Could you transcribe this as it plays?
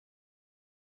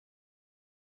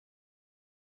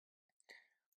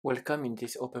Welcome in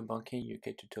this Open Banking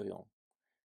UK tutorial.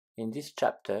 In this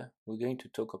chapter, we're going to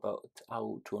talk about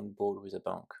how to onboard with a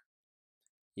bank.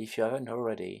 If you haven't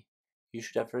already, you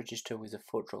should have registered with the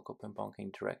ForgeRock Open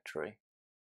Banking directory.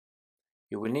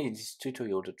 You will need in this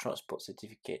tutorial the transport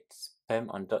certificates,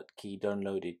 PEM and .key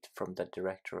downloaded from that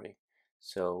directory,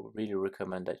 so really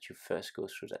recommend that you first go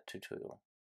through that tutorial.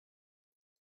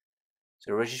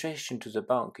 The registration to the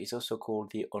bank is also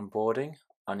called the onboarding,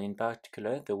 and in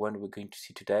particular, the one we're going to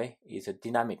see today is a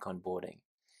dynamic onboarding,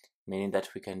 meaning that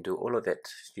we can do all of it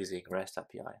using REST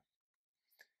API.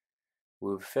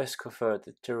 We will first cover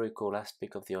the theoretical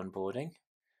aspect of the onboarding,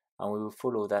 and we will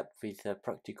follow that with a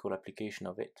practical application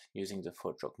of it using the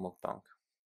ForgeRock Mockbank.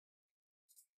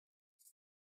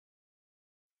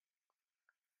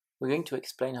 We're going to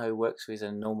explain how it works with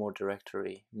a normal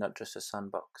directory, not just a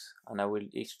sandbox, and I will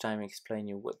each time explain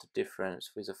you what the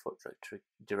difference with a ForgeRock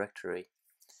directory.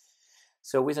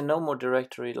 So with a normal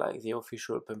directory like the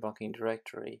official Open Banking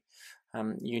directory,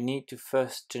 you need to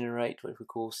first generate what we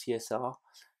call CSR.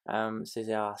 So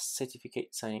there are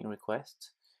certificate signing requests.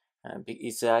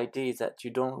 Because the idea is that you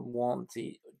don't want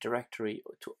the directory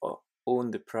to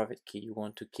own the private key, you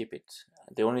want to keep it.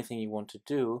 The only thing you want to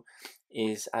do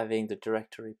is having the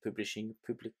directory publishing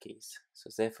public keys. So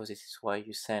therefore this is why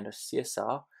you send a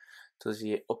CSR to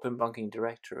the Open Banking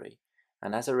directory,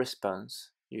 and as a response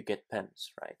you get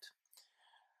PEMs, right?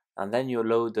 And then you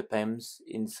load the PEMs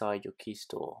inside your key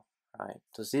store, right?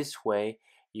 So this way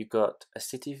you got a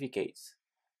certificate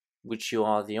which you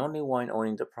are the only one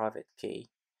owning the private key,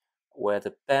 where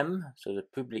the PEM, so the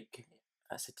public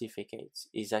certificate,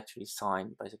 is actually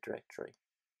signed by the directory.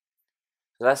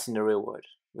 So that's in the real world.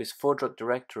 With ForgeRock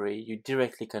directory, you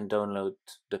directly can download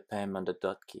the PEM and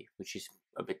the .key, which is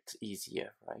a bit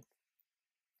easier, right?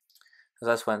 So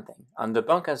that's one thing. And the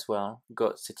bank as well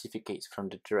got certificates from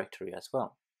the directory as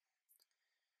well.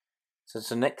 So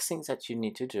the next thing that you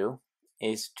need to do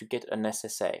is to get an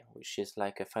SSA, which is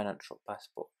like a financial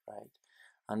passport, right?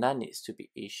 And that needs to be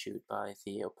issued by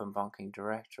the Open Banking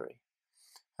directory.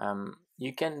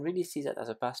 You can really see that as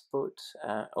a passport.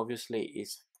 Obviously,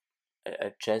 it's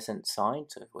a JSON sign,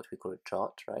 so what we call a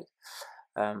chart, right?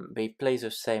 But it plays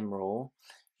the same role.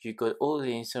 You got all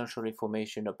the essential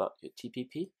information about your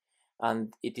TPP,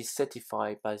 and it is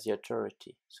certified by the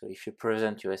authority. So if you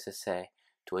present your SSA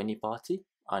to any party,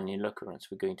 and in occurrence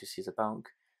we're going to see the bank,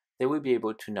 they will be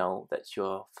able to know that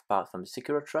you're part from the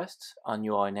secure trust and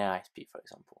you are an ISP, for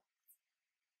example.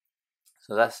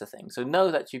 So that's the thing. So now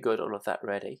that you got all of that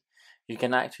ready, you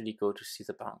can actually go to see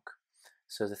the bank.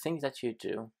 So the thing that you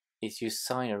do is you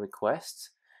sign a request,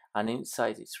 and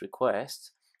inside this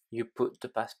request you put the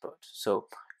passport. So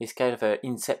it's kind of an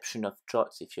inception of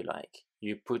JOTs, if you like.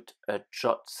 You put a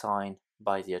JOT signed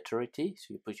by the authority,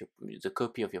 so you put the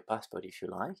copy of your passport, if you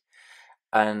like,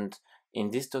 and in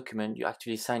this document you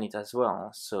actually sign it as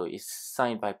well, so it's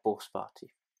signed by both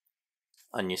parties,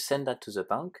 and you send that to the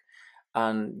bank,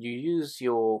 and you use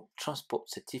your transport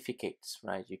certificates,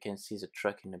 right? You can see the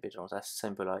truck in the middle, that's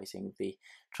symbolizing the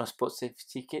transport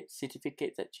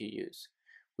certificate that you use,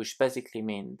 which basically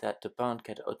means that the bank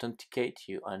can authenticate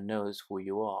you and knows who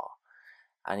you are,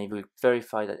 and it will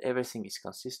verify that everything is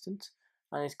consistent,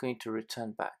 and it's going to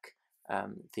return back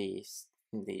the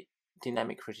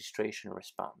dynamic registration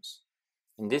response.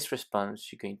 In this response,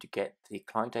 you're going to get the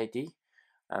client ID.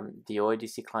 The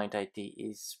OIDC client ID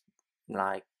is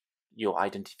like your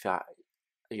identifier,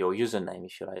 your username,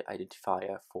 if you like,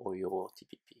 identifier for your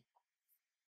TPP.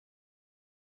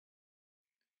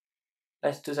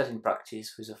 Let's do that in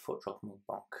practice with a ForgeRock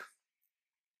Mockbank.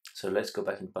 So let's go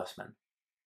back in Postman.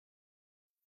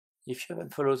 If you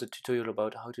haven't followed the tutorial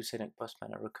about how to set up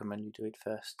Postman, I recommend you do it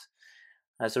first.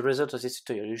 As a result of this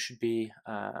tutorial, you should be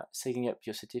setting up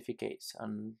your certificates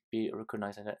and be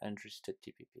recognized as an unregistered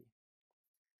TPP.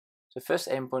 The first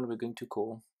endpoint we're going to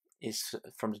call is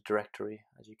from the directory,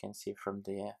 as you can see from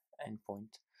the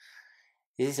endpoint.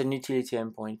 This is an utility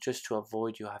endpoint just to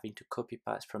avoid you having to copy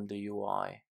paste from the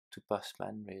UI to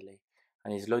Postman, really,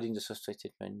 and it's loading the source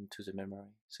statement into the memory.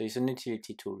 So it's an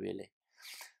utility tool, really.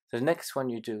 The next one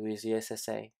you do is the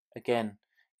SSA. Again,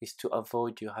 is to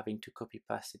avoid you having to copy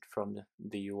paste it from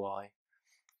the UI.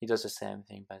 It does the same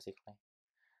thing, basically.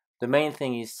 The main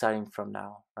thing is starting from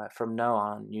now. Right? From now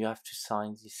on, you have to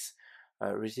sign this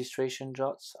registration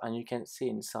JOTs, and you can see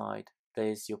inside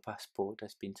there's your passport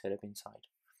that's been set up inside.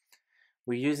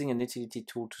 We're using an utility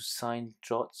tool to sign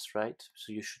JOTs, right?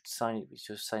 So you should sign it with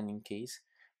your signing keys.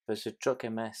 But the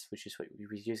JOT-MS, which is what we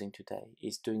were using today,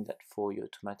 is doing that for you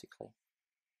automatically.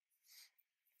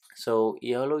 So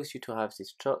it allows you to have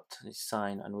this JOT, this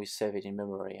sign, and we save it in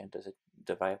memory under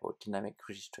the variable dynamic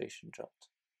registration JOT.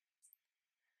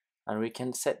 and we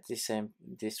can set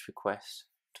this request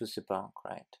to the bank,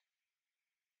 right?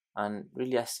 And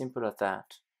really as simple as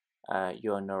that,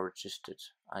 you are now registered,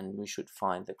 and we should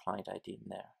find the client ID in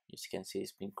there. As you can see,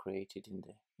 it's been created in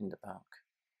the bank.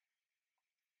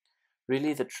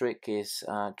 Really, the trick is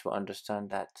to understand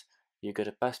that you got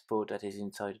a passport that is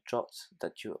inside a jot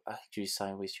that you actually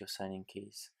sign with your signing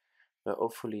keys. But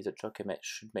hopefully the document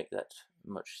should make that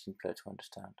much simpler to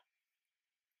understand.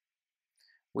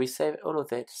 We save all of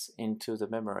this into the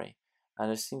memory,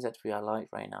 and the thing that we are like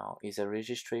right now is a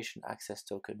registration access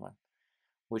token one,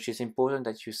 which is important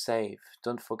that you save.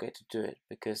 Don't forget to do it,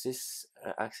 because this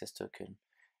access token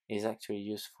is actually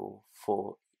useful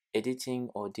for editing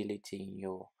or deleting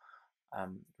your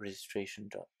registration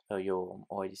dot or your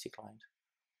OIDC client.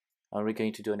 And we're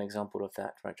going to do an example of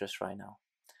that right now.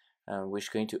 Which is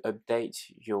going to update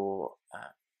your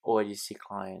OIDC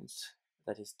clients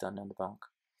that is done on the bank.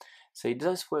 So it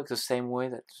does work the same way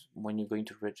that when you're going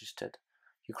to register,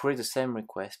 you create the same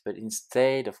request, but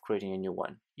instead of creating a new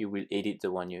one, you will edit the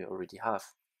one you already have.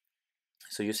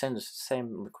 So you send the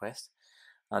same request,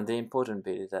 and the important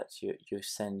bit is that you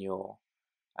send your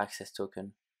access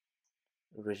token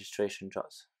registration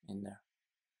dots in there.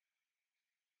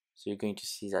 So you're going to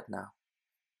see that now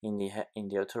in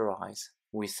the authorize,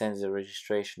 we send the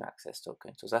registration access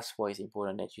token. So that's why it's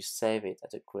important that you save it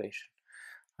at the creation.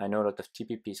 I know a lot of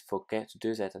TPPs forget to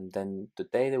do that, and then the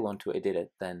day they want to edit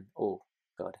it, then oh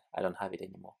god, I don't have it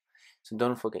anymore. So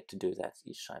don't forget to do that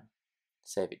each time.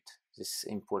 Save it. This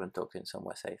important token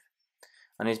somewhere safe,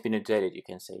 and it's been updated. You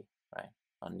can see, right,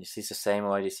 and this is the same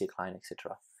OIDC client,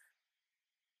 etc.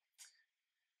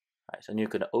 Right, and you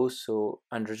can also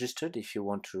unregistered if you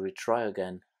want to retry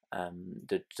again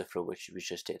the flow which we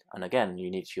just did, and again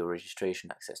you need your registration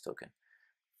access token.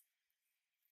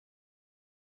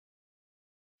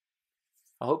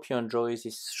 I hope you enjoy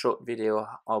this short video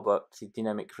about the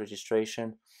dynamic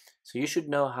registration. So you should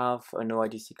now have an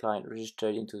OIDC client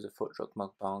registered into the ForgeRock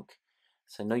Mock Bank.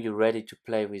 So now you're ready to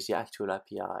play with the actual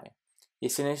API.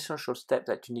 It's an essential step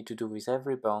that you need to do with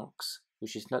every bank,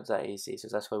 which is not that easy, so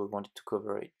that's why we wanted to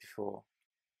cover it before.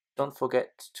 Don't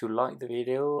forget to like the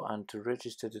video and to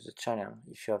register to the channel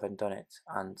if you haven't done it,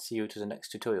 and see you to the next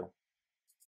tutorial.